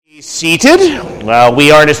Seated.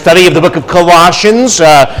 We are in a study of the book of Colossians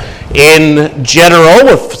in general,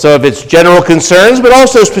 with some of its general concerns, but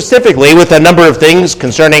also specifically with a number of things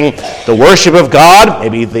concerning the worship of God,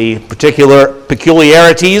 maybe the particular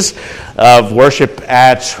peculiarities of worship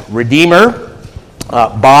at Redeemer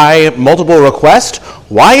by multiple request.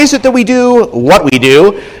 Why is it that we do what we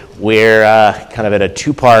do? We're kind of at a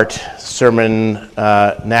two-part sermon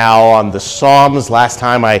now on the Psalms. Last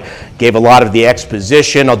time I gave a lot of the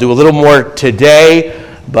exposition. I'll do a little more today,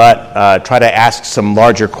 but try to ask some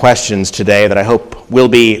larger questions today that I hope will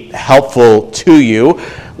be helpful to you.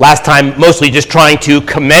 Last time, mostly just trying to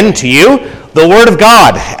commend to you the Word of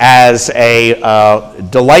God as a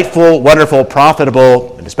delightful, wonderful,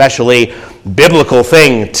 profitable, and especially biblical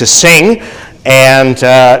thing to sing. And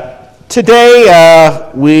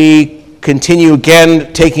today, we continue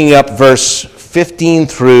again, taking up verse 15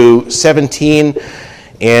 through 17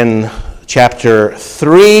 in chapter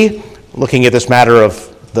 3, looking at this matter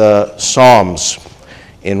of the Psalms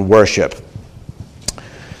in worship.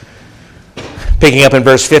 Picking up in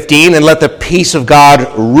verse 15, "And let the peace of God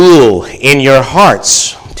rule in your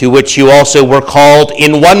hearts, to which you also were called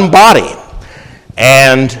in one body,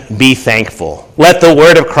 and be thankful. Let the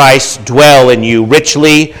word of Christ dwell in you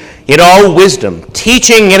richly, in all wisdom,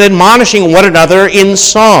 teaching and admonishing one another in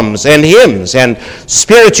psalms and hymns and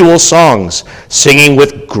spiritual songs, singing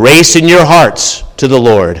with grace in your hearts to the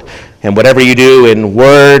Lord. And whatever you do in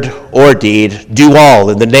word or deed, do all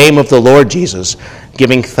in the name of the Lord Jesus,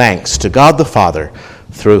 giving thanks to God the Father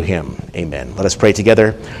through him." Amen. Let us pray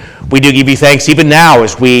together. We do give you thanks even now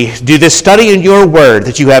as we do this study in your word,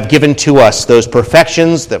 that you have given to us those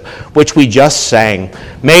perfections which we just sang.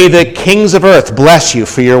 May the kings of earth bless you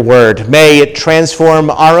for your word. May it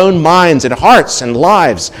transform our own minds and hearts and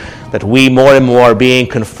lives, that we more and more, being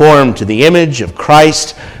conformed to the image of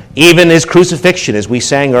Christ, even his crucifixion, as we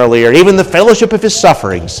sang earlier, even the fellowship of his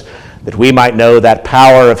sufferings, that we might know that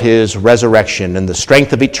power of his resurrection and the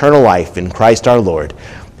strength of eternal life in Christ our Lord.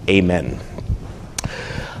 Amen.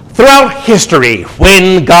 Throughout history,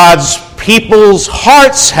 when God's people's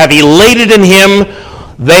hearts have elated in him,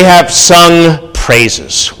 they have sung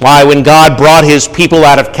praises. Why, when God brought his people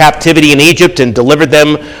out of captivity in Egypt and delivered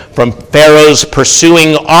them from Pharaoh's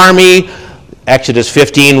pursuing army, Exodus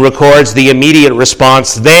 15 records the immediate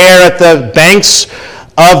response. There at the banks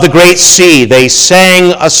of the great sea, they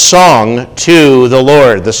sang a song to the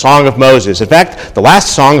Lord, the Song of Moses. In fact, the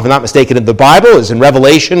last song, if I'm not mistaken, in the Bible is in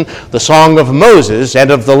Revelation, the Song of Moses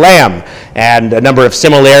and of the Lamb, and a number of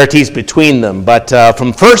similarities between them. But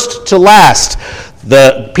from first to last,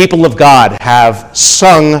 the people of God have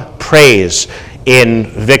sung praise in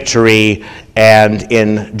victory and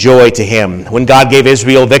in joy to him. When God gave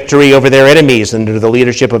Israel victory over their enemies under the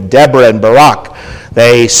leadership of Deborah and Barak,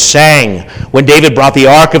 they sang. When David brought the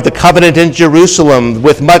Ark of the Covenant in Jerusalem,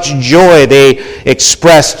 with much joy they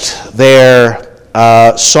expressed their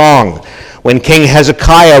song. When King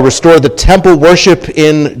Hezekiah restored the temple worship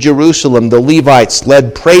in Jerusalem, the Levites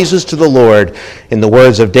led praises to the Lord in the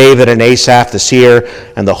words of David and Asaph the seer,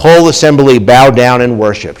 and the whole assembly bowed down and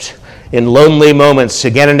worshipped. In lonely moments,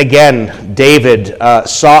 again and again, David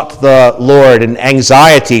sought the Lord in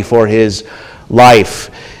anxiety for his life.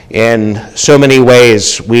 In so many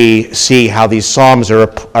ways, we see how these psalms are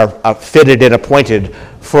fitted and appointed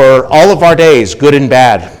for all of our days, good and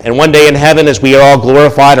bad. And one day in heaven, as we are all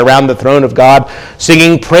glorified around the throne of God,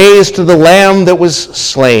 singing praise to the Lamb that was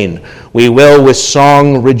slain, we will with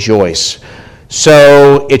song rejoice.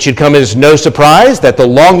 So it should come as no surprise that the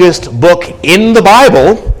longest book in the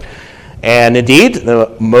Bible, and indeed,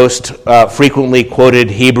 the most frequently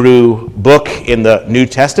quoted Hebrew book in the New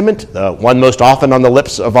Testament, the one most often on the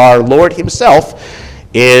lips of our Lord himself,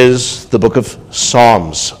 is the book of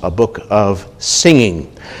Psalms, a book of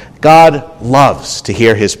singing. God loves to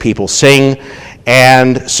hear his people sing,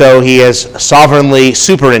 and so he has sovereignly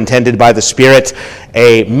superintended by the Spirit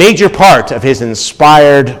a major part of his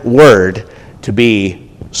inspired word to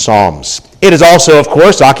be Psalms. It has also, of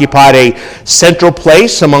course, occupied a central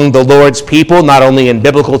place among the Lord's people, not only in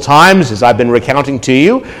biblical times, as I've been recounting to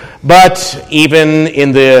you, but even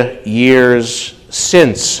in the years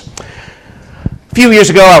since. A few years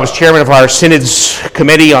ago, I was chairman of our Synod's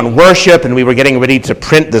Committee on Worship, and we were getting ready to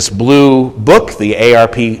print this blue book, the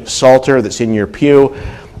ARP Psalter, that's in your pew.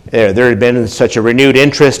 There had been such a renewed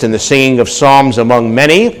interest in the singing of psalms among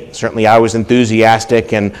many. Certainly I was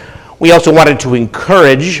enthusiastic, and we also wanted to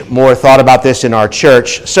encourage more thought about this in our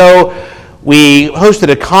church. So we hosted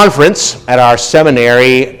a conference at our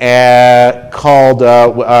seminary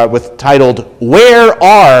titled, "Where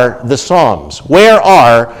Are the Psalms? Where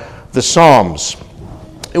Are the Psalms?"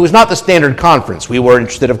 It was not the standard conference. We were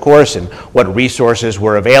interested, of course, in what resources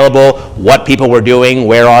were available, what people were doing,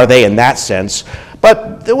 where are they in that sense.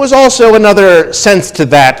 But there was also another sense to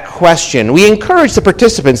that question. We encouraged the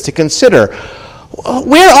participants to consider,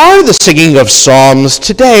 where are the singing of psalms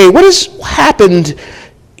today? What has happened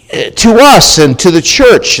to us and to the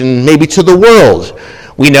church and maybe to the world?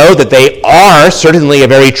 We know that they are certainly a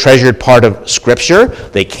very treasured part of Scripture.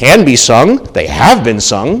 They can be sung. They have been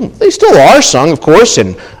sung. They still are sung, of course,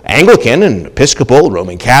 in Anglican and Episcopal,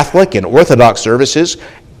 Roman Catholic, and Orthodox services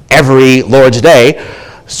every Lord's Day.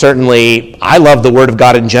 Certainly, I love the Word of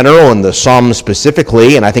God in general and the Psalms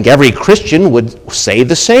specifically, and I think every Christian would say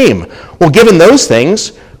the same. Well, given those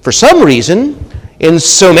things, for some reason, in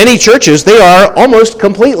so many churches, they are almost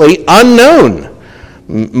completely unknown.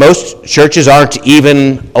 Most churches aren't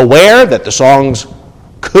even aware that the Psalms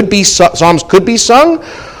could be sung.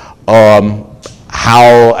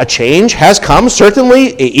 How a change has come,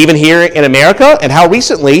 certainly, even here in America, and how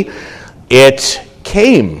recently it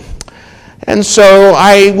came. And so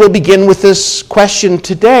I will begin with this question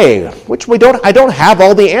today, which I don't have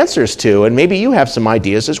all the answers to, and maybe you have some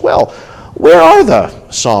ideas as well. Where are the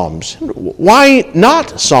Psalms? Why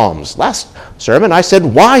not Psalms? Last sermon I said,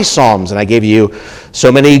 why Psalms? And I gave you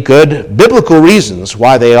so many good biblical reasons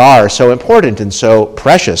why they are so important and so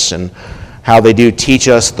precious, and how they do teach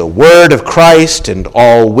us the word of Christ and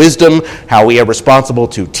all wisdom, how we are responsible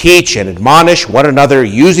to teach and admonish one another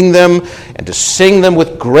using them, and to sing them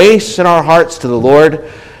with grace in our hearts to the Lord.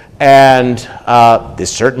 And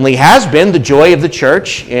this certainly has been the joy of the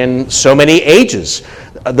church in so many ages.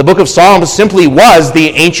 The book of Psalms simply was the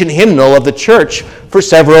ancient hymnal of the church for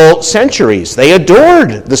several centuries. They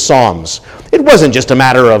adored the Psalms. It wasn't just a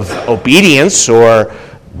matter of obedience or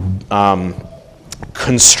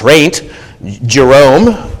constraint. Jerome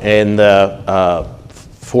in the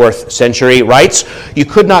 4th century writes, "You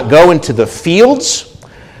could not go into the fields,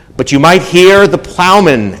 but you might hear the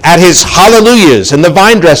plowman at his hallelujahs and the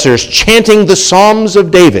vine dressers chanting the Psalms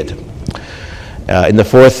of David." In the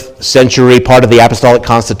 4th century part of the Apostolic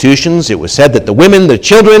Constitutions, it was said that the women, the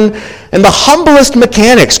children, and the humblest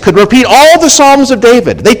mechanics could repeat all the Psalms of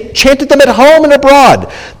David. They chanted them at home and abroad.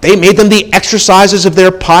 They made them the exercises of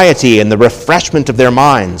their piety and the refreshment of their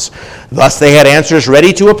minds. Thus they had answers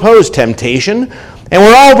ready to oppose temptation, and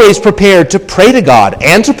were always prepared to pray to God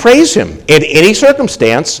and to praise Him in any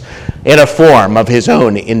circumstance in a form of His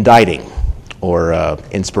own inditing, or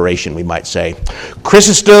inspiration, we might say.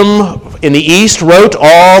 Chrysostom in the East wrote,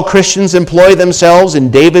 "All Christians employ themselves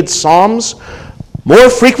in David's Psalms more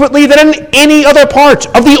frequently than in any other part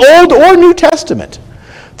of the Old or New Testament.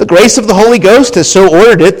 The grace of the Holy Ghost has so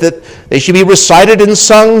ordered it that they should be recited and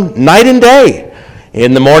sung night and day.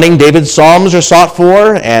 In the morning, David's Psalms are sought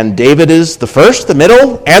for, and David is the first, the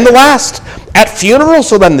middle, and the last. At funeral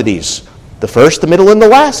solemnities, the first, the middle, and the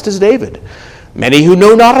last is David. Many who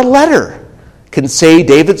know not a letter can say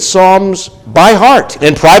David's Psalms by heart.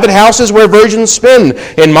 In private houses where virgins spin,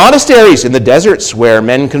 in monasteries, in the deserts where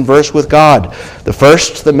men converse with God, the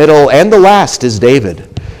first, the middle, and the last is David.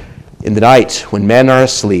 In the night, when men are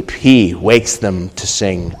asleep, he wakes them to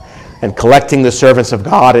sing, and collecting the servants of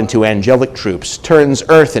God into angelic troops, turns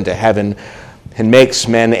earth into heaven, and makes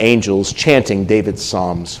men angels, chanting David's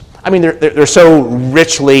Psalms." I mean, they're so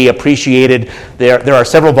richly appreciated. There are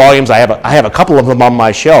several volumes. I have a couple of them on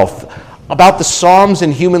my shelf about the Psalms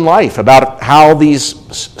in human life, about how these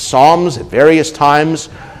Psalms at various times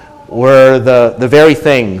were the very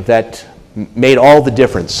thing that made all the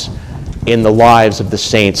difference in the lives of the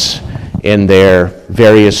saints in their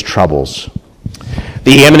various troubles.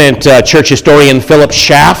 The eminent church historian Philip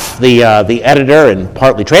Schaff, the editor and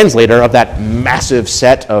partly translator of that massive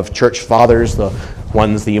set of church fathers, the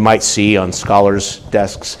ones that you might see on scholars'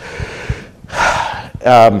 desks,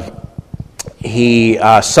 he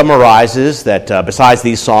summarizes that besides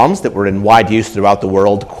these psalms that were in wide use throughout the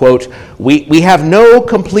world, quote, we have no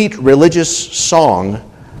complete religious song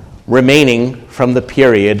remaining from the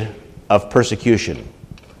period of persecution.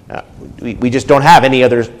 We just don't have any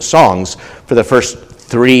other songs for the first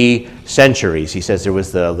 3 centuries. He says there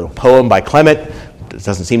was the little poem by Clement. It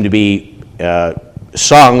doesn't seem to be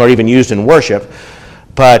sung or even used in worship.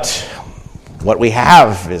 But what we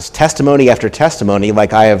have is testimony after testimony,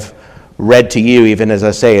 like I have read to you, even as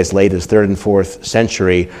I say, as late as 3rd and 4th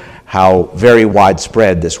century, how very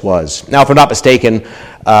widespread this was. Now, if I'm not mistaken,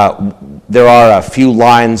 there are a few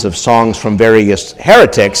lines of songs from various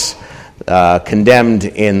heretics condemned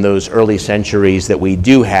in those early centuries that we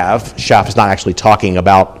do have. Schaff is not actually talking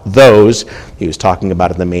about those. He was talking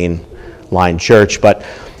about in the mainline church. But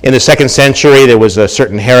in the 2nd century, there was a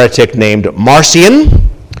certain heretic named Marcion,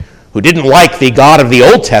 who didn't like the God of the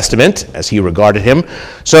Old Testament, as he regarded him.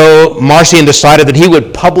 So Marcion decided that he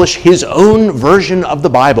would publish his own version of the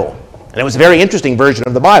Bible. And it was a very interesting version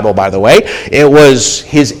of the Bible, by the way. It was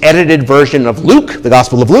his edited version of Luke, the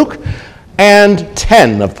Gospel of Luke, and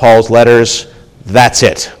 10 of Paul's letters. That's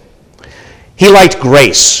it. He liked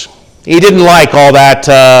grace. He didn't like all that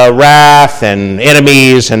wrath and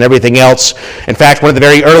enemies and everything else. In fact, one of the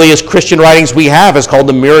very earliest Christian writings we have is called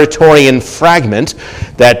the Muratorian Fragment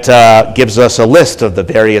that gives us a list of the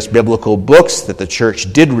various biblical books that the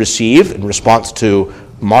church did receive in response to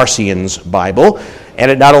Marcion's Bible. And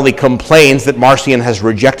it not only complains that Marcion has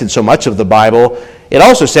rejected so much of the Bible, it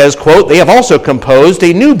also says, quote, they have also composed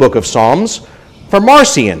a new book of Psalms for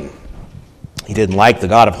Marcion. He didn't like the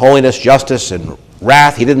God of holiness, justice, and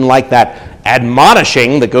wrath. He didn't like that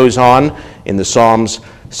admonishing that goes on in the Psalms,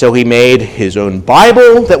 so he made his own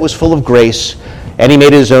Bible that was full of grace, and he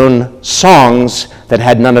made his own songs that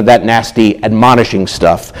had none of that nasty admonishing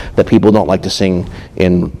stuff that people don't like to sing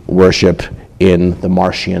in worship in the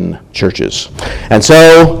Marcion churches. And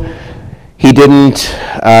so he didn't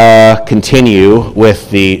continue with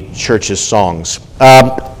the church's songs.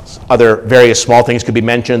 Other various small things could be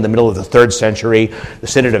mentioned. In the middle of the 3rd century, the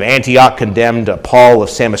Synod of Antioch condemned Paul of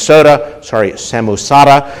Samosata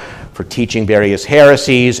for teaching various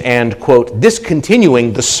heresies and, quote,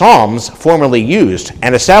 discontinuing the psalms formerly used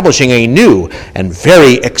and establishing a new and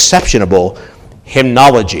very exceptionable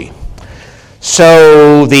hymnology.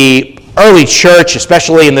 So the early church,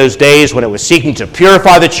 especially in those days when it was seeking to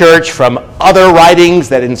purify the church from other writings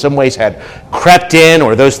that in some ways had crept in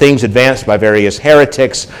or those things advanced by various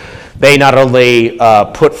heretics, they not only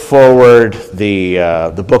put forward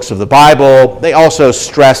the books of the Bible, they also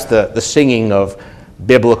stressed the singing of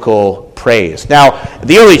biblical praise. Now,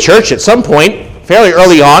 the early church at some point, fairly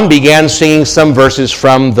early on, began singing some verses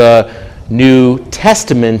from the New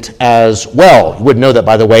Testament as well. You wouldn't know that,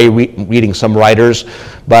 by the way, reading some writers,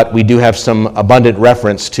 but we do have some abundant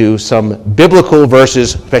reference to some biblical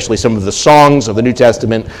verses, especially some of the songs of the New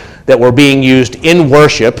Testament that were being used in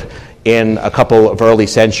worship in a couple of early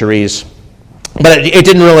centuries. But it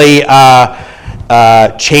didn't really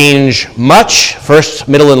change much. First,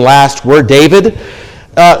 middle, and last were David.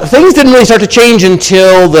 Things didn't really start to change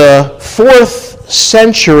until the 4th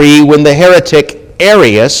century when the heretic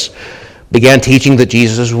Arius began teaching that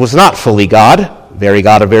Jesus was not fully God, very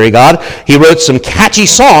God of very God. He wrote some catchy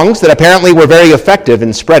songs that apparently were very effective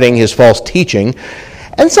in spreading his false teaching.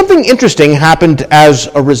 And something interesting happened as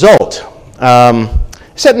a result.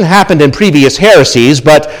 This hadn't happened in previous heresies,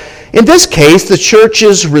 but in this case, the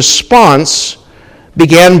church's response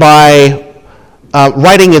began by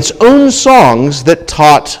writing its own songs that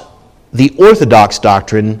taught the Orthodox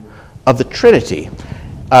doctrine of the Trinity.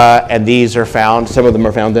 And these are found, some of them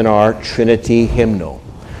are found in our Trinity hymnal.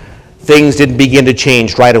 Things didn't begin to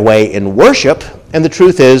change right away in worship, and the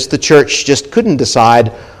truth is the church just couldn't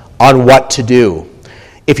decide on what to do.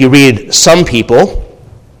 If you read some people,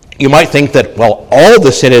 you might think that, well, all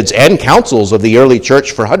the synods and councils of the early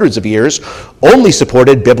church for hundreds of years only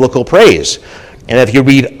supported biblical praise. And if you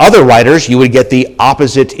read other writers, you would get the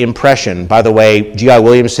opposite impression. By the way, G.I.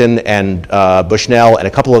 Williamson and Bushnell and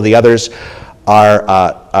a couple of the others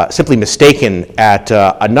are simply mistaken at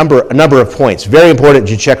a number of points. Very important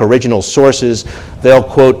to check original sources. They'll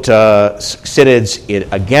quote synods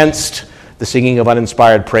against the singing of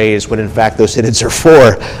uninspired praise, when in fact those synods are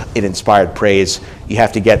for inspired praise. You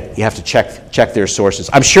have to check their sources.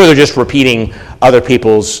 I'm sure they're just repeating other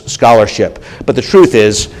people's scholarship, but the truth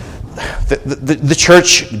is, the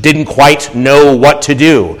church didn't quite know what to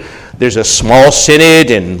do. There's a small synod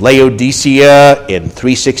in Laodicea in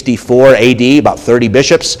 364 AD, about 30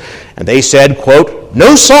 bishops, and they said, quote,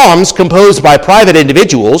 no psalms composed by private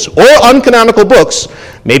individuals or uncanonical books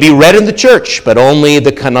may be read in the church, but only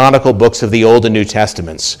the canonical books of the Old and New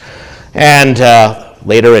Testaments. And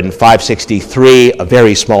later in 563, a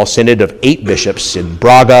very small synod of 8 bishops in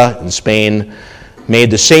Braga in Spain made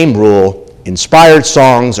the same rule. Inspired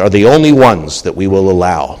songs are the only ones that we will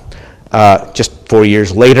allow. Just 4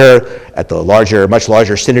 years later, at the much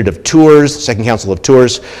larger Synod of Tours, the Second Council of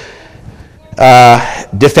Tours,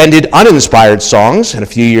 defended uninspired songs, and a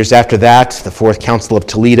few years after that, the Fourth Council of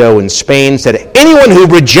Toledo in Spain said anyone who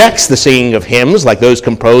rejects the singing of hymns, like those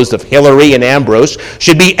composed of Hilary and Ambrose,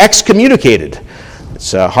 should be excommunicated.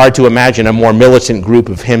 It's hard to imagine a more militant group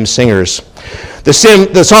of hymn singers. The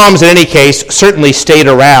Psalms, in any case, certainly stayed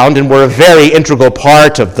around and were a very integral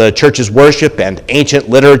part of the church's worship and ancient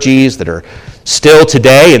liturgies that are still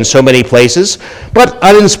today in so many places, but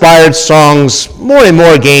uninspired songs more and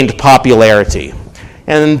more gained popularity.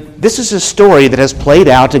 And this is a story that has played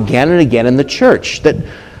out again and again in the church, that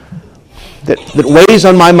that weighs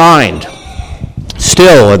on my mind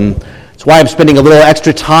still, and that's why I'm spending a little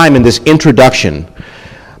extra time in this introduction.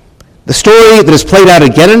 The story that is played out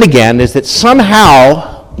again and again is that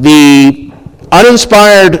somehow the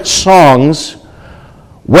uninspired songs,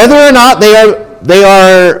 whether or not they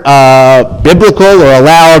are biblical or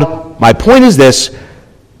allowed, my point is this: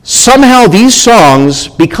 somehow these songs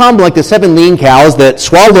become like the 7 lean cows that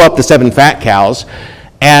swallow up the 7 fat cows,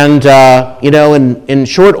 and in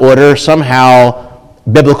short order, somehow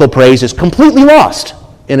biblical praise is completely lost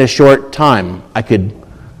in a short time. I could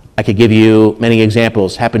give you many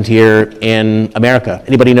examples. Happened here in America.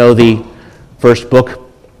 Anybody know the first book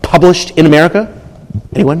published in America?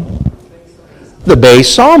 Anyone? The Bay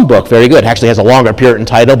Psalm book. Very good. Actually has a longer Puritan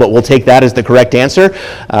title, but we'll take that as the correct answer.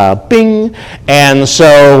 Bing. And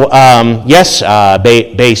so, yes,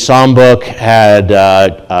 Bay Psalm book had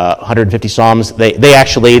 150 psalms. They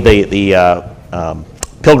actually, the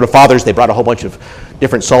Pilgrim Fathers, they brought a whole bunch of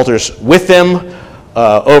different psalters with them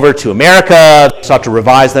over to America. They sought to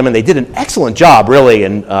revise them, and they did an excellent job, really,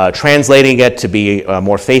 in translating it to be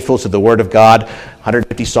more faithful to the Word of God.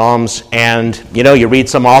 150 psalms, and you read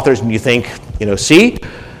some authors and you think, see,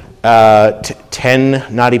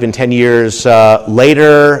 not even 10 years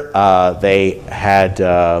later, they had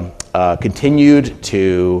continued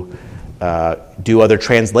to do other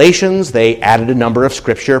translations. They added a number of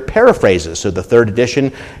scripture paraphrases. So the 3rd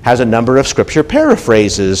edition has a number of scripture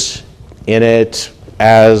paraphrases in it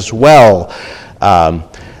as well.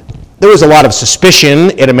 There was a lot of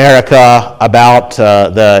suspicion in America about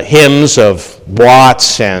the hymns of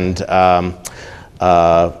Watts and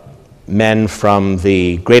men from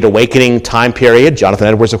the Great Awakening time period. Jonathan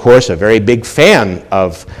Edwards, of course, a very big fan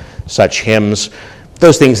of such hymns.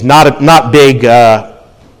 Those things not a big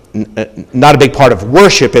part of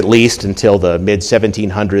worship, at least until the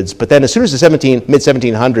mid-1700s. But then, as soon as the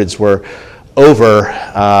mid-1700s were over,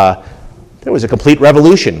 there was a complete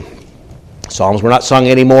revolution. Psalms were not sung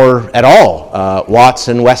anymore at all. Watts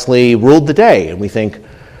and Wesley ruled the day, and we think,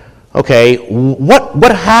 okay,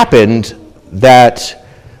 what happened that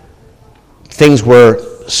things were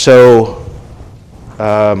so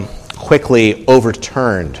quickly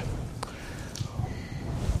overturned?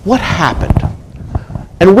 What happened?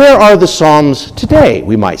 And where are the Psalms today,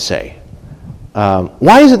 we might say?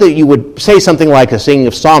 Why is it that you would say something like a singing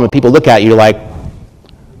of Psalm and people look at you like,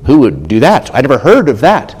 who would do that? I never heard of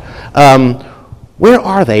that. Where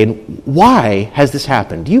are they, and why has this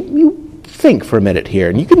happened? You think for a minute here,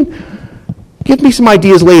 and you can give me some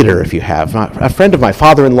ideas later if you have. A friend of my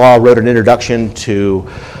father-in-law wrote an introduction to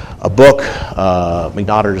a book,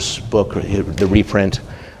 McNaughter's book, the reprint,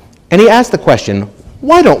 and he asked the question,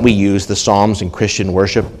 why don't we use the Psalms in Christian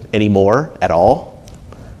worship anymore at all?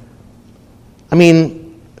 I mean,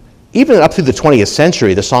 even up through the 20th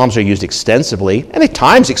century, the Psalms are used extensively, and at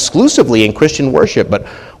times exclusively in Christian worship. But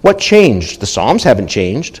what changed? The Psalms haven't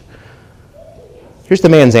changed. Here's the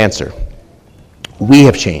man's answer. We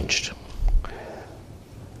have changed.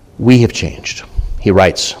 We have changed. He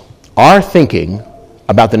writes, our thinking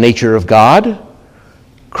about the nature of God,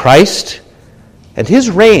 Christ, and his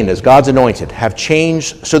reign as God's anointed have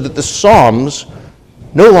changed so that the Psalms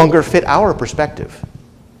no longer fit our perspective.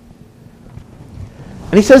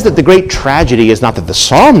 And he says that the great tragedy is not that the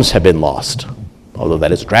Psalms have been lost, although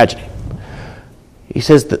that is a tragedy. He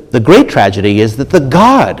says that the great tragedy is that the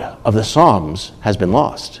God of the Psalms has been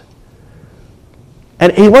lost.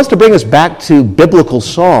 And he wants to bring us back to biblical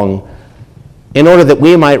song in order that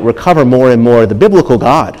we might recover more and more the biblical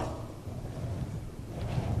God.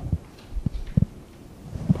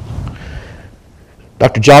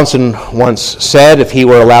 Dr. Johnson once said, if he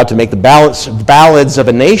were allowed to make the ballads of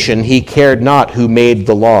a nation, he cared not who made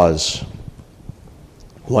the laws.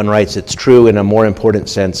 One writes, it's true in a more important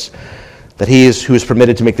sense that he who is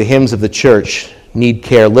permitted to make the hymns of the church need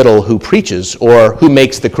care little who preaches or who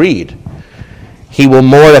makes the creed. He will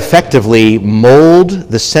more effectively mold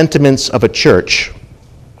the sentiments of a church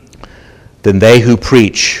than they who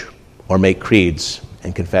preach or make creeds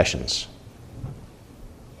and confessions.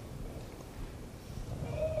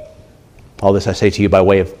 All this I say to you by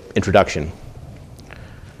way of introduction.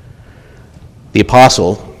 The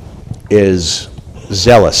apostle is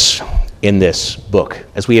zealous in this book,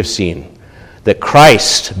 as we have seen, that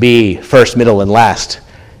Christ be first, middle, and last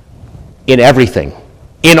in everything,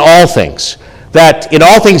 in all things, that in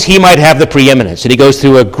all things he might have the preeminence. And he goes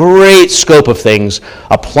through a great scope of things,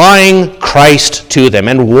 applying Christ to them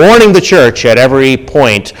and warning the church at every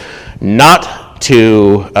point not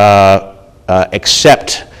to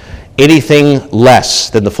accept anything less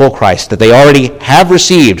than the full Christ that they already have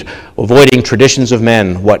received, avoiding traditions of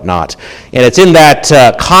men, whatnot. And it's in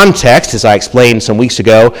that context, as I explained some weeks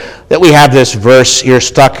ago, that we have this verse here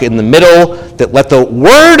stuck in the middle, that let the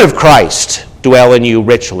word of Christ dwell in you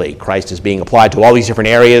richly. Christ is being applied to all these different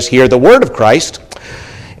areas here. The word of Christ,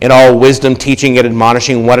 in all wisdom, teaching and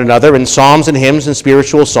admonishing one another in psalms and hymns and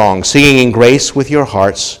spiritual songs, singing in grace with your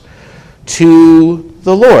hearts to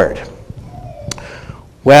the Lord.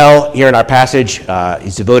 Well, here in our passage,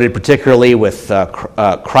 is devoted particularly with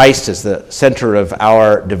Christ as the center of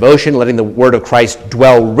our devotion, letting the word of Christ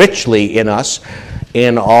dwell richly in us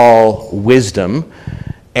in all wisdom.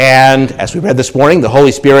 And as we read this morning, the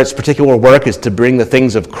Holy Spirit's particular work is to bring the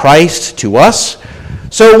things of Christ to us.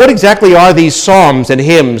 So what exactly are these psalms and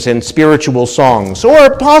hymns and spiritual songs,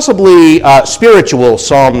 or possibly spiritual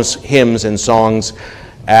psalms, hymns, and songs,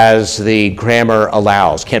 as the grammar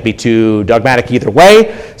allows? Can't be too dogmatic either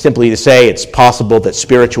way, simply to say it's possible that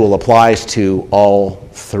spiritual applies to all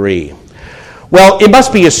three. Well, it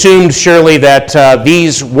must be assumed, surely, that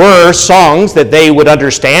these were songs that they would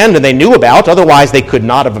understand and they knew about, otherwise they could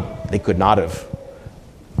not have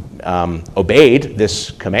obeyed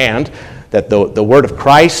this command, that the word of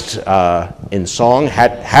Christ in song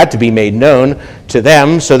had to be made known to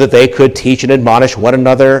them so that they could teach and admonish one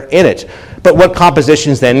another in it. But what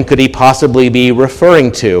compositions then could he possibly be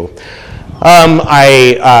referring to?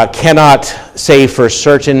 I cannot say for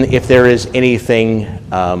certain if there is anything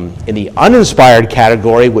in the uninspired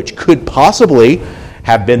category which could possibly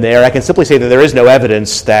have been there. I can simply say that there is no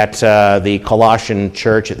evidence that the Colossian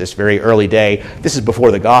church at this very early day, this is before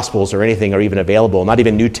the Gospels or anything are even available, not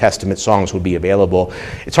even New Testament songs would be available.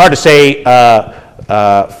 It's hard to say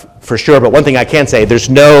for sure, but one thing I can say, there's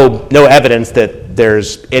no evidence that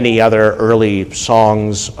there's any other early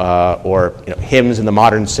songs or hymns in the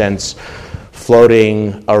modern sense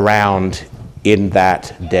floating around in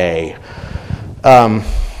that day.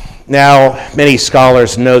 Now, many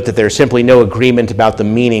scholars note that there's simply no agreement about the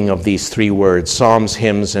meaning of these three words, psalms,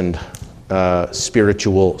 hymns, and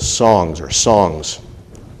spiritual songs or songs.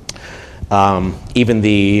 Even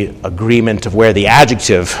the agreement of where the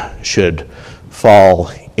adjective should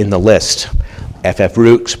fall in the list. F.F.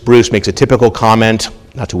 Bruce makes a typical comment,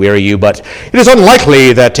 not to weary you, but it is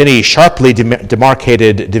unlikely that any sharply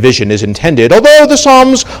demarcated division is intended, although the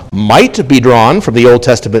Psalms might be drawn from the Old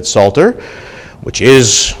Testament Psalter, which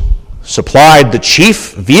is supplied the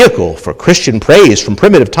chief vehicle for Christian praise from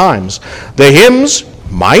primitive times. The hymns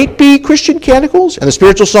might be Christian canticles, and the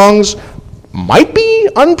spiritual songs might be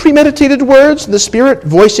unpremeditated words, the Spirit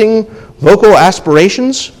voicing vocal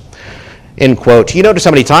aspirations. End quote. You notice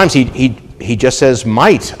how many times he just says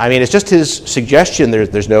might. I mean, it's just his suggestion.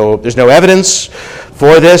 There's no evidence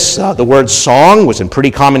for this. The word song was in pretty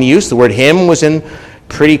common use. The word hymn was in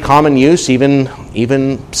pretty common use.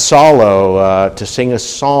 Even solo, to sing a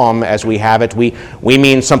psalm as we have it, we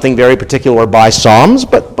mean something very particular by psalms,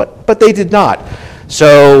 but they did not.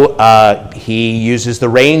 So he uses the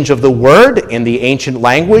range of the word in the ancient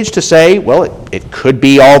language to say, well, it could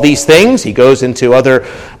be all these things. He goes into other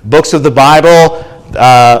books of the Bible.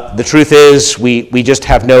 The truth is, we just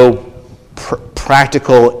have no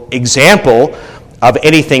practical example of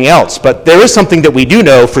anything else. But there is something that we do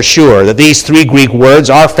know for sure, that these three Greek words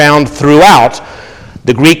are found throughout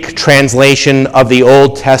the Greek translation of the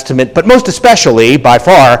Old Testament, but most especially, by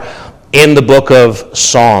far, in the book of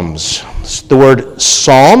Psalms. The word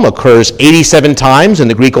psalm occurs 87 times in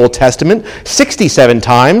the Greek Old Testament, 67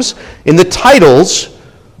 times in the titles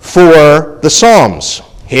for the Psalms.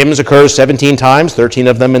 Hymns occurs 17 times, 13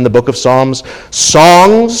 of them in the book of Psalms.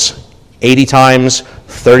 Songs, 80 times,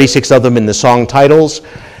 36 of them in the song titles,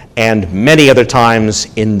 and many other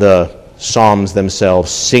times in the Psalms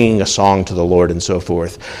themselves, singing a song to the Lord and so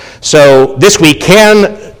forth. So this we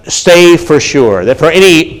can say for sure, that for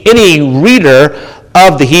any reader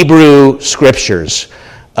of the Hebrew Scriptures,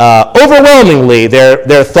 overwhelmingly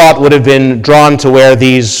their thought would have been drawn to where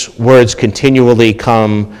these words continually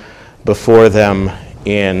come before them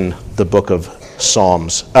in the book of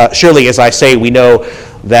Psalms. Surely, as I say, we know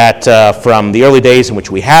that from the early days in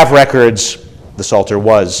which we have records, the Psalter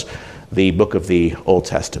was the book of the Old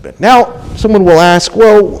Testament. Now, someone will ask,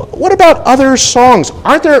 well, what about other songs?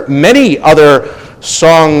 Aren't there many other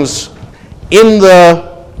songs in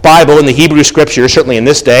the Bible, in the Hebrew Scriptures, certainly in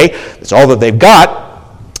this day? It's all that they've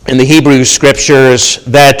got in the Hebrew Scriptures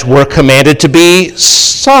that were commanded to be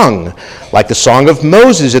sung, like the Song of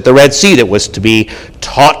Moses at the Red Sea that was to be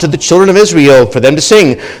taught to the children of Israel for them to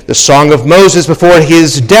sing, the Song of Moses before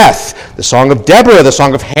his death, the Song of Deborah, the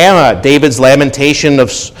Song of Hannah, David's lamentation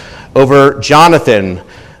over Jonathan,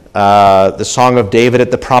 the Song of David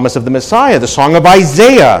at the promise of the Messiah, the Song of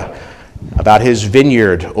Isaiah about his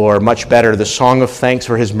vineyard, or much better, the Song of Thanks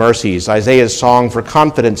for his mercies, Isaiah's song for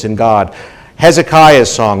confidence in God,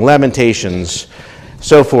 Hezekiah's song, Lamentations,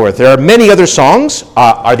 so forth. There are many other songs.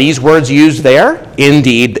 Are these words used there?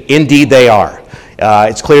 Indeed they are.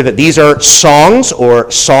 It's clear that these are songs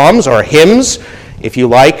or psalms or hymns, if you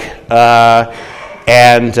like,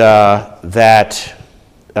 and that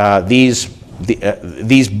these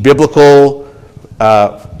biblical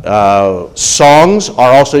songs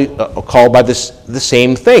are also called by the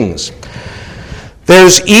same things.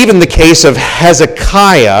 There's even the case of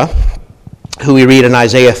Hezekiah, who we read in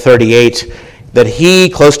Isaiah 38, that he,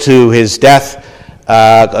 close to his death,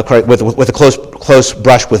 with a close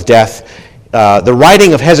brush with death, the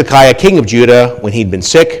writing of Hezekiah, king of Judah, when he'd been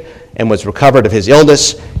sick and was recovered of his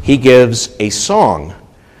illness, he gives a song.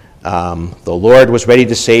 The Lord was ready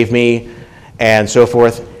to save me, and so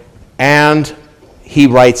forth. And he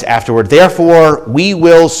writes afterward, therefore we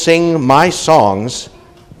will sing my songs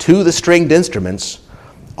to the stringed instruments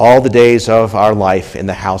all the days of our life in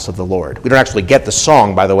the house of the Lord. We don't actually get the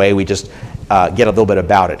song, by the way. We just get a little bit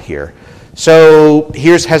about it here. So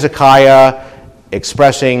here's Hezekiah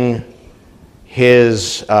expressing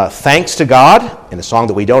his thanks to God in a song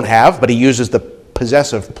that we don't have, but he uses the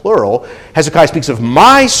possessive plural. Hezekiah speaks of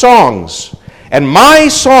my songs, and my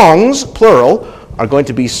songs, plural, are going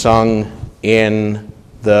to be sung in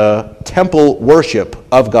the temple worship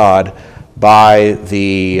of God by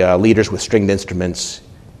the leaders with stringed instruments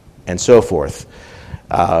and so forth.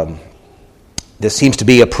 This seems to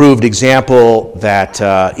be a proved example that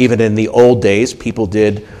even in the old days, people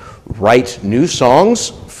did write new songs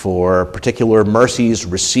for particular mercies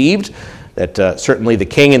received, that certainly the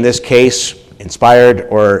king in this case, inspired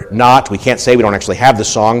or not, we can't say, we don't actually have the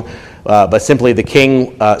song, but simply the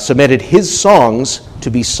king submitted his songs to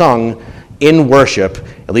be sung in worship,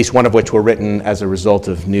 at least one of which were written as a result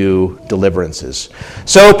of new deliverances.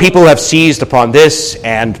 So people have seized upon this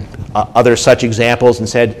and other such examples and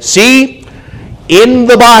said, see, in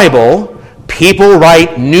the Bible, people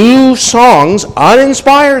write new songs,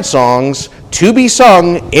 uninspired songs, to be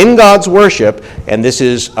sung in God's worship, and this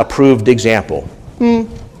is a proved example.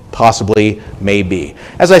 Possibly, maybe.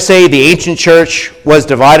 As I say, the ancient church was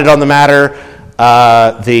divided on the matter.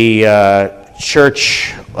 The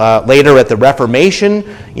church later at the Reformation,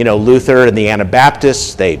 Luther and the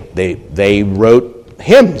Anabaptists, they wrote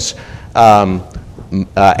hymns.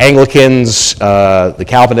 Anglicans, the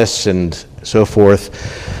Calvinists, and so forth.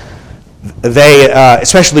 They,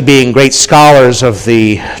 especially being great scholars of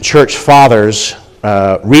the church fathers,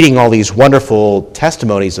 reading all these wonderful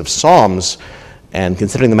testimonies of Psalms and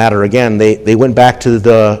considering the matter again, they went back to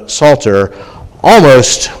the Psalter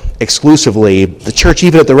almost exclusively. The church,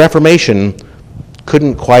 even at the Reformation,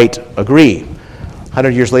 couldn't quite agree.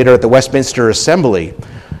 100 years later at the Westminster Assembly,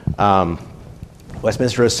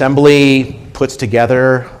 puts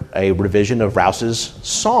together a revision of Rouse's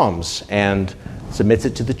Psalms and submits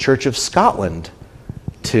it to the Church of Scotland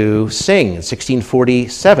to sing. In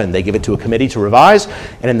 1647, they give it to a committee to revise,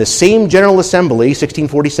 and in the same General Assembly,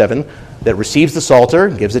 1647, that receives the Psalter,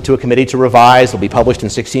 gives it to a committee to revise, it'll be published in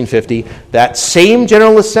 1650, that same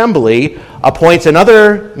General Assembly appoints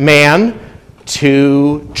another man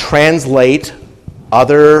to translate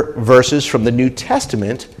other verses from the New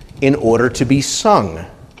Testament in order to be sung.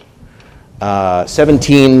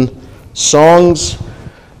 17 songs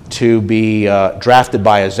to be drafted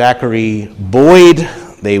by a Zachary Boyd.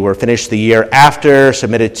 They were finished the year after,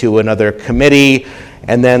 submitted to another committee,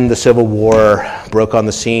 and then the Civil War broke on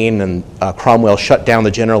the scene, and Cromwell shut down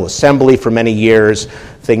the General Assembly for many years.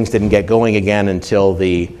 Things didn't get going again until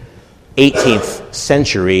the 18th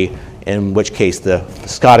century, in which case the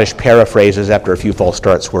Scottish paraphrases, after a few false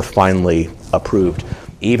starts, were finally approved.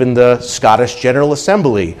 Even the Scottish General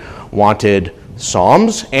Assembly wanted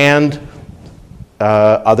psalms and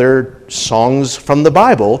other songs from the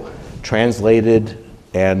Bible translated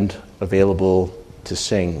and available to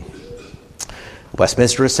sing.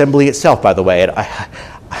 Westminster Assembly itself, by the way,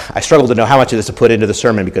 I struggle to know how much of this to put into the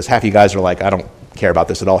sermon because half you guys are like, I don't care about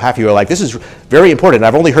this at all. Half of you are like, this is very important.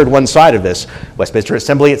 I've only heard one side of this. Westminster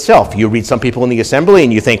Assembly itself. You read some people in the assembly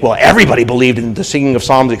and you think, well, everybody believed in the singing of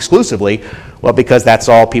psalms exclusively. Well, because that's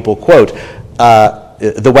all people quote.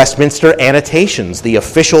 The Westminster Annotations, the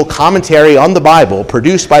official commentary on the Bible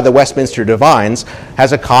produced by the Westminster Divines,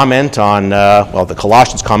 has a comment on, the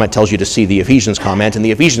Colossians comment tells you to see the Ephesians comment, and the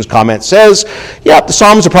Ephesians comment says, the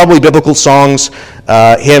Psalms are probably biblical songs,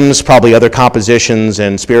 hymns, probably other compositions,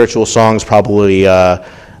 and spiritual songs, probably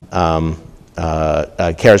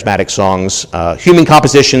charismatic songs, human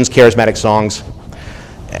compositions, charismatic songs,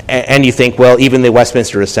 And you think, well, even the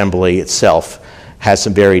Westminster Assembly itself has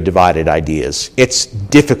some very divided ideas. It's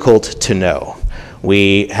difficult to know.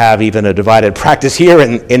 We have even a divided practice here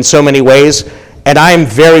in so many ways. And I am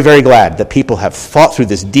very, very glad that people have thought through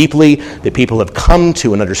this deeply, that people have come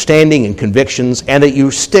to an understanding and convictions, and that you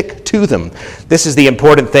stick to them. This is the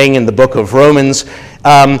important thing in the book of Romans.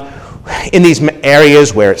 In these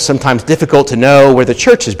areas where it's sometimes difficult to know, where the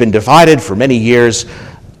church has been divided for many years,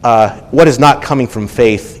 what is not coming from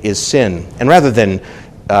faith is sin. And rather than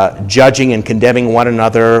judging and condemning one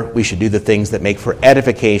another, we should do the things that make for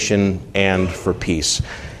edification and for peace.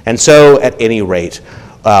 And so, at any rate,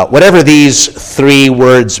 whatever these three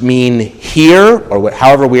words mean here, or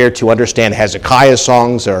however we are to understand Hezekiah's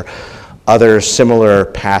songs or other similar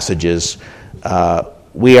passages,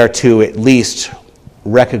 we are to at least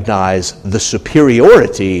recognize the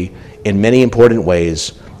superiority in many important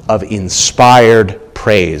ways of inspired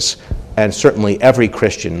praise. And certainly every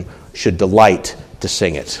Christian should delight to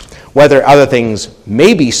sing it. Whether other things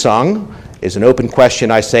may be sung is an open question,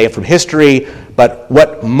 I say, from history, but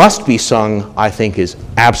what must be sung, I think, is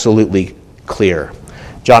absolutely clear.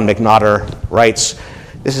 John McNaughter writes,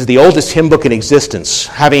 "This is the oldest hymn book in existence,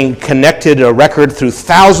 having connected a record through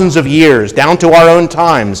thousands of years down to our own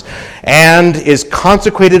times, and is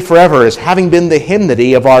consecrated forever as having been the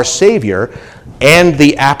hymnody of our Savior and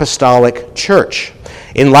the Apostolic Church.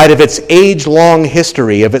 In light of its age-long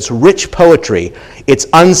history, of its rich poetry, its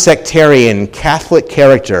unsectarian Catholic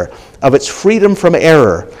character, of its freedom from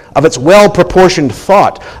error, of its well-proportioned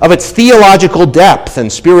thought, of its theological depth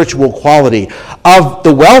and spiritual quality, of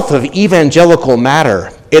the wealth of evangelical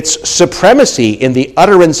matter, its supremacy in the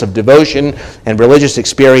utterance of devotion and religious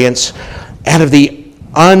experience, and of the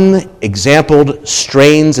unexampled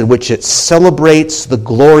strains in which it celebrates the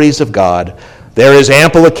glories of God, there is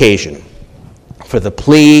ample occasion for the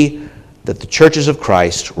plea that the churches of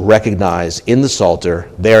Christ recognize in the Psalter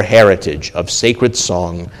their heritage of sacred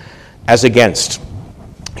song as against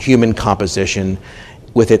human composition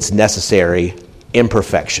with its necessary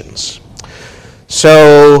imperfections."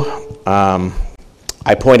 So,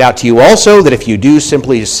 I point out to you also that if you do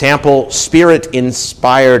simply sample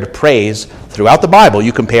Spirit-inspired praise throughout the Bible,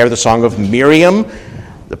 you compare the song of Miriam,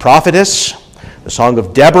 the prophetess, the song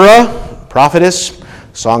of Deborah, prophetess,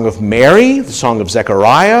 the song of Mary, the song of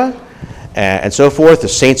Zechariah, and so forth, the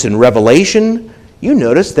saints in Revelation, you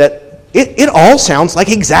notice that it all sounds like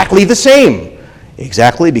exactly the same.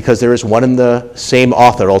 Exactly, because there is one and the same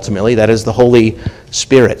author, ultimately, that is the Holy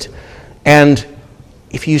Spirit. And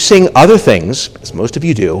if you sing other things, as most of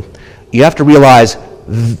you do, you have to realize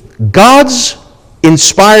God's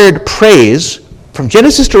inspired praise, from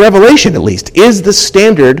Genesis to Revelation at least, is the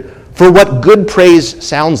standard for what good praise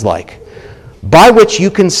sounds like, by which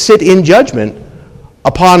you can sit in judgment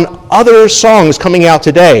upon other songs coming out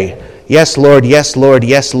today. Yes, Lord, yes, Lord,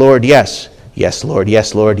 yes, Lord, yes. Yes, Lord,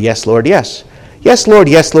 yes, Lord, yes, Lord, yes. Yes, Lord,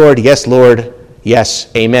 yes, Lord, yes, Lord, yes,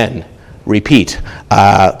 amen. Repeat.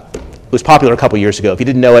 It was popular a couple years ago. If you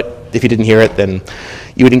didn't know it, if you didn't hear it, then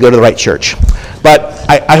you didn't go to the right church. But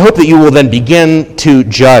I hope that you will then begin to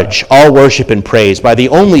judge all worship and praise by the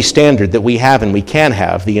only standard that we have and we can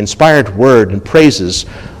have, the inspired word and praises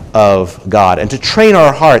of God, and to train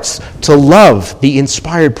our hearts to love the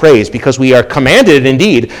inspired praise, because we are commanded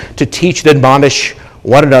indeed to teach and admonish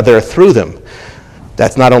one another through them.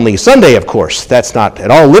 That's not only Sunday, of course. That's not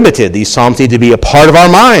at all limited. These psalms need to be a part of our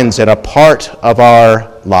minds and a part of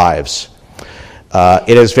our lives.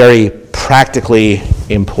 It is very practically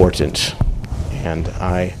important, and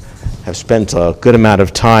I have spent a good amount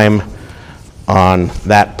of time on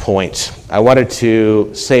that point. I wanted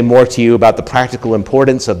to say more to you about the practical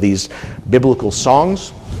importance of these biblical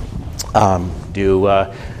songs. Do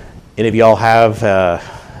any of y'all have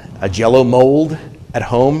a Jell-O mold at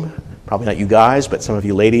home? Probably not you guys, but some of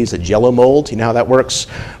you ladies, a Jell-O mold. You know how that works,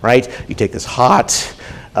 right? You take this hot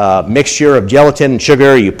mixture of gelatin and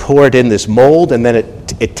sugar, you pour it in this mold, and then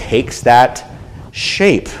it takes that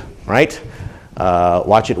shape, right?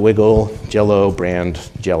 Watch it wiggle, Jell-O brand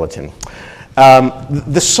gelatin.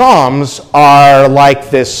 The Psalms are like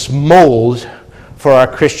this mold for our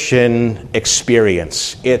Christian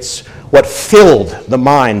experience. It's what filled the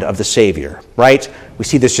mind of the Savior, right? We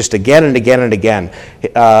see this just again and again and again.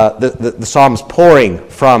 The Psalms pouring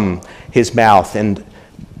from his mouth and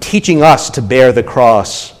teaching us to bear the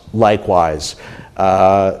cross likewise.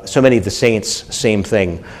 So many of the saints, same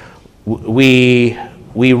thing. We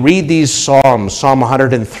read these Psalms, Psalm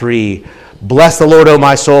 103, Bless the Lord, O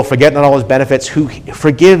my soul, forget not all his benefits, who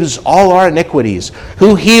forgives all our iniquities,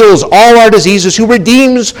 who heals all our diseases, who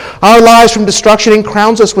redeems our lives from destruction and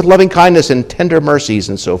crowns us with loving kindness and tender mercies,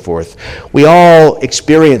 and so forth. We all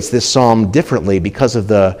experience this psalm differently because of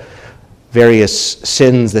the various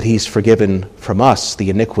sins that he's forgiven from us, the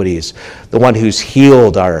iniquities, the one who's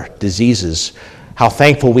healed our diseases. How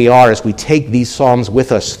thankful we are as we take these psalms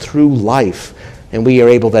with us through life, and we are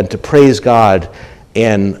able then to praise God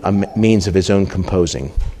in a means of his own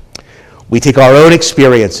composing. We take our own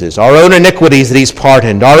experiences, our own iniquities that he's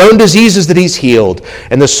pardoned, our own diseases that he's healed,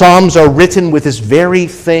 and the Psalms are written with this very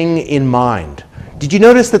thing in mind. Did you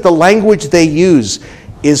notice that the language they use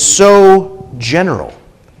is so general?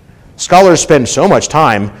 Scholars spend so much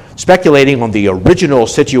time speculating on the original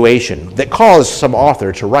situation that caused some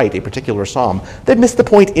author to write a particular psalm, they miss the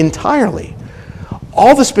point entirely.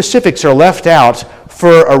 All the specifics are left out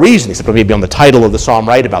for a reason, except maybe on the title of the psalm,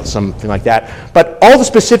 right, about something like that. But all the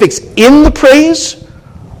specifics in the praise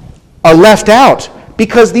are left out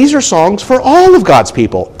because these are songs for all of God's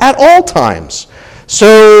people at all times.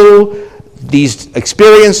 So these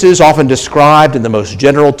experiences often described in the most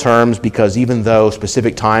general terms because even though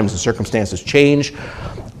specific times and circumstances change,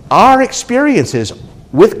 our experiences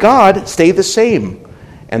with God stay the same.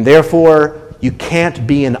 And therefore, you can't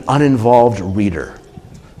be an uninvolved reader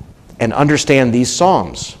and understand these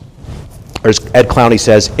psalms. Or as Ed Clowney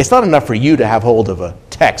says, it's not enough for you to have hold of a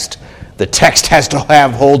text. The text has to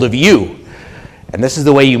have hold of you. And this is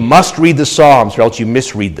the way you must read the Psalms, or else you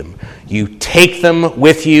misread them. You take them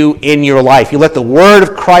with you in your life. You let the word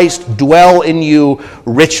of Christ dwell in you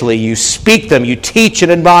richly. You speak them. You teach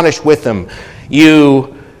and admonish with them.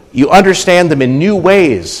 You understand them in new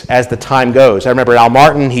ways as the time goes. I remember Al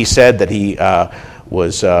Martin, he said that he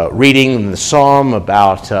was reading the psalm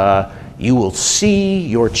about, you will see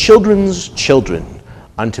your children's children,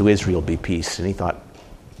 unto Israel be peace. And he thought,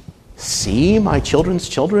 see my children's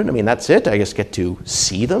children? I mean, that's it? I just get to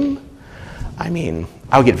see them? I mean,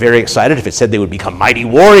 I would get very excited if it said they would become mighty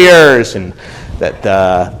warriors and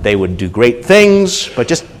that they would do great things, but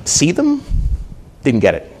just see them? Didn't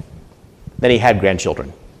get it. Then he had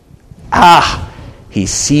grandchildren. He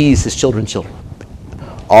sees his children's children.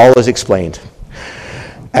 All is explained.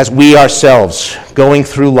 As we ourselves, going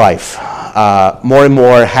through life, more and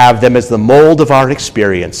more have them as the mold of our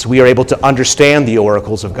experience, we are able to understand the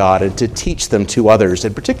oracles of God and to teach them to others,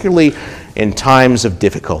 and particularly in times of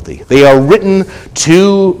difficulty. They are written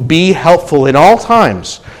to be helpful in all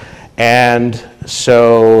times. And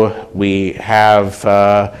so we have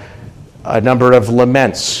a number of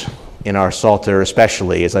laments in our Psalter,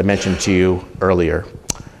 especially, as I mentioned to you earlier.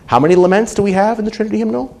 How many laments do we have in the Trinity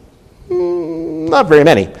hymnal? Not very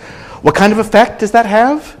many. What kind of effect does that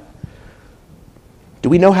have? Do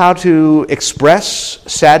we know how to express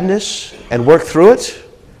sadness and work through it?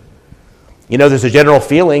 You know, there's a general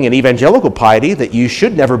feeling in evangelical piety that you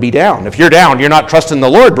should never be down. If you're down, you're not trusting the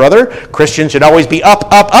Lord, brother. Christians should always be up,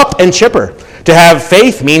 up, up, and chipper. To have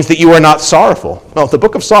faith means that you are not sorrowful. Well, the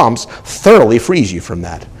book of Psalms thoroughly frees you from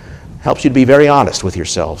that. Helps you to be very honest with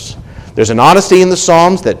yourselves. There's an honesty in the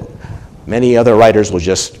Psalms that many other writers will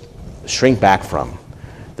just shrink back from.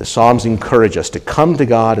 The Psalms encourage us to come to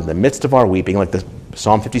God in the midst of our weeping, like the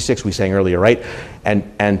Psalm 56 we sang earlier, right?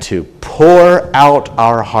 And to pour out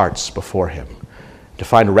our hearts before him, to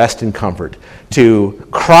find rest and comfort, to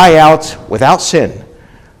cry out without sin.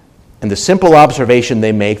 And the simple observation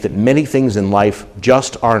they make that many things in life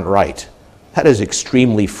just aren't right, that is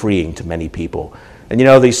extremely freeing to many people. And you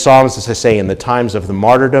know, these Psalms, as I say, in the times of the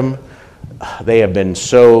martyrdom, they have been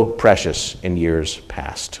so precious in years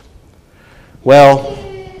past. Well,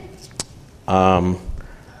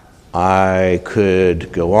 I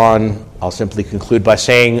could go on. I'll simply conclude by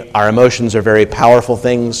saying our emotions are very powerful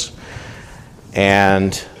things,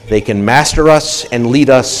 and they can master us and lead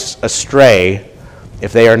us astray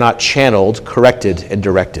if they are not channeled, corrected, and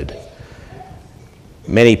directed.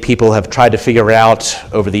 Many people have tried to figure out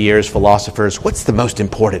over the years, philosophers, what's the most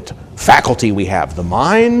important faculty we have? The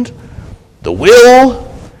mind, the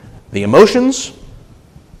will, the emotions?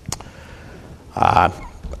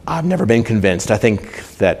 I've never been convinced. I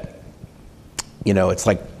think that, it's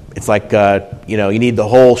like you need the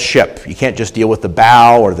whole ship. You can't just deal with the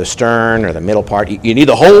bow or the stern or the middle part. You need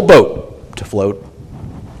the whole boat to float.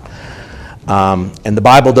 And the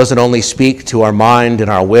Bible doesn't only speak to our mind and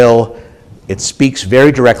our will. It speaks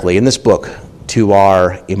very directly in this book to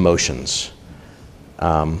our emotions.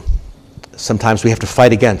 Sometimes we have to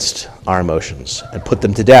fight against our emotions and put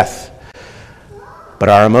them to death. But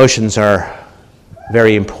our emotions are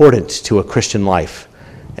very important to a Christian life.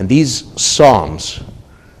 And these Psalms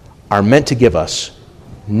are meant to give us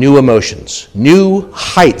new emotions, new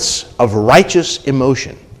heights of righteous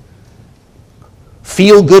emotion,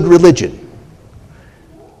 feel-good religion.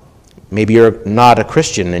 Maybe you're not a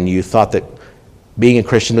Christian and you thought that being a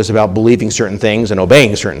Christian was about believing certain things and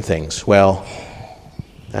obeying certain things. Well,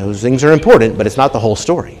 those things are important, but it's not the whole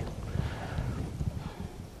story.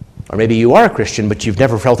 Or maybe you are a Christian, but you've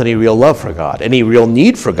never felt any real love for God, any real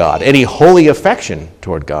need for God, any holy affection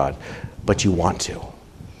toward God, but you want to.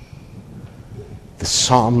 The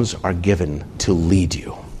Psalms are given to lead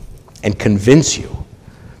you and convince you.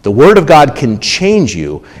 The Word of God can change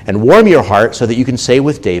you and warm your heart so that you can say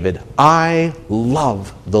with David, I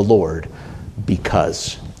love the Lord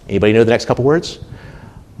because. Anybody know the next couple words?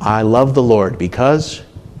 I love the Lord because.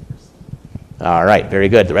 All right, very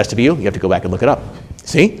good. The rest of you have to go back and look it up.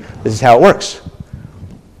 See? This is how it works.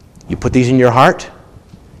 You put these in your heart,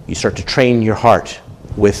 you start to train your heart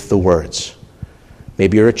with the words.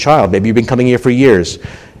 Maybe you're a child, maybe you've been coming here for years,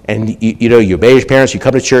 and you obey your parents, you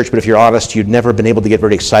come to church, but if you're honest, you've never been able to get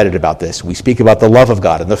very excited about this. We speak about the love of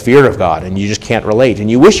God and the fear of God, and you just can't relate. And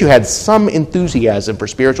you wish you had some enthusiasm for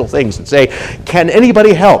spiritual things and say, can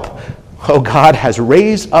anybody help? Oh, God has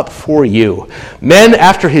raised up for you men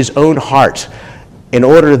after his own heart, in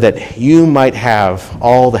order that you might have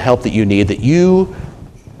all the help that you need, that you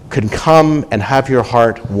can come and have your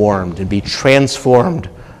heart warmed and be transformed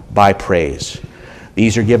by praise.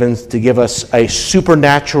 These are given to give us a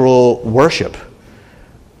supernatural worship,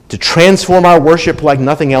 to transform our worship like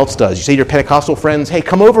nothing else does. You say to your Pentecostal friends, hey,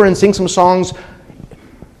 come over and sing some songs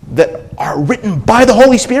that are written by the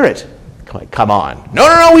Holy Spirit. Come on.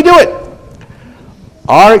 No, we do it.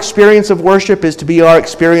 Our experience of worship is to be our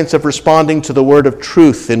experience of responding to the word of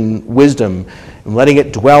truth and wisdom and letting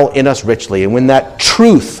it dwell in us richly. And when that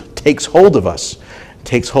truth takes hold of us,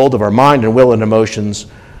 takes hold of our mind and will and emotions,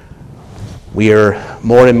 we are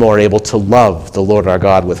more and more able to love the Lord our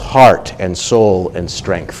God with heart and soul and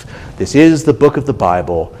strength. This is the book of the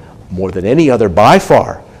Bible, more than any other by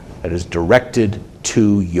far, that is directed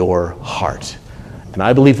to your heart. And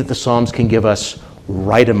I believe that the Psalms can give us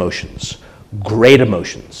right emotions, great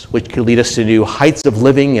emotions, which could lead us to new heights of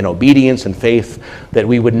living in obedience and faith that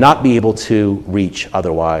we would not be able to reach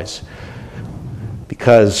otherwise.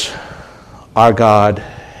 Because our God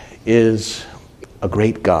is a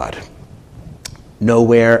great God.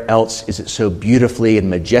 Nowhere else is it so beautifully and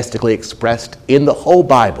majestically expressed in the whole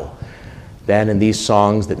Bible than in these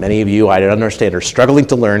songs that many of you, I don't understand, are struggling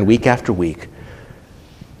to learn week after week.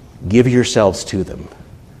 Give yourselves to them,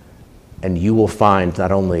 and you will find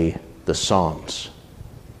not only the Psalms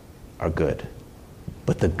are good,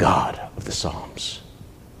 but the God of the Psalms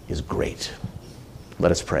is great.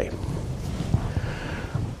 Let us pray.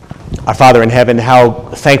 Our Father in heaven, how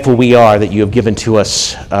thankful we are that you have given to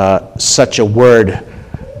us such a word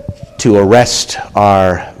to arrest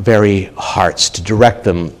our very hearts, to direct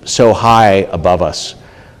them so high above us.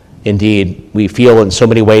 Indeed, we feel in so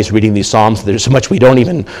many ways reading these Psalms, there's so much we don't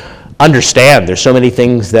even understand. There's so many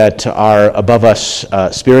things that are above us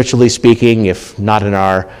spiritually speaking, if not in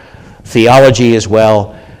our theology as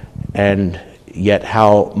well, and yet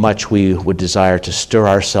how much we would desire to stir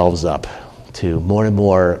ourselves up to more and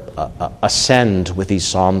more ascend with these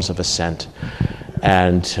Psalms of ascent,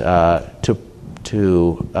 and to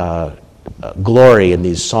glory in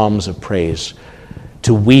these Psalms of praise,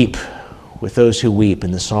 to weep with those who weep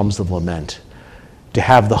in the Psalms of lament, to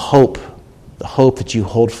have the hope that you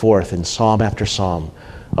hold forth in Psalm after Psalm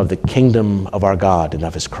of the kingdom of our God and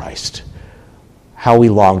of his Christ. How we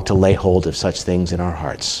long to lay hold of such things in our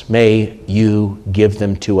hearts. May you give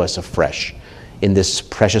them to us afresh in this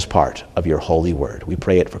precious part of your holy word. We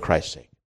pray it for Christ's sake.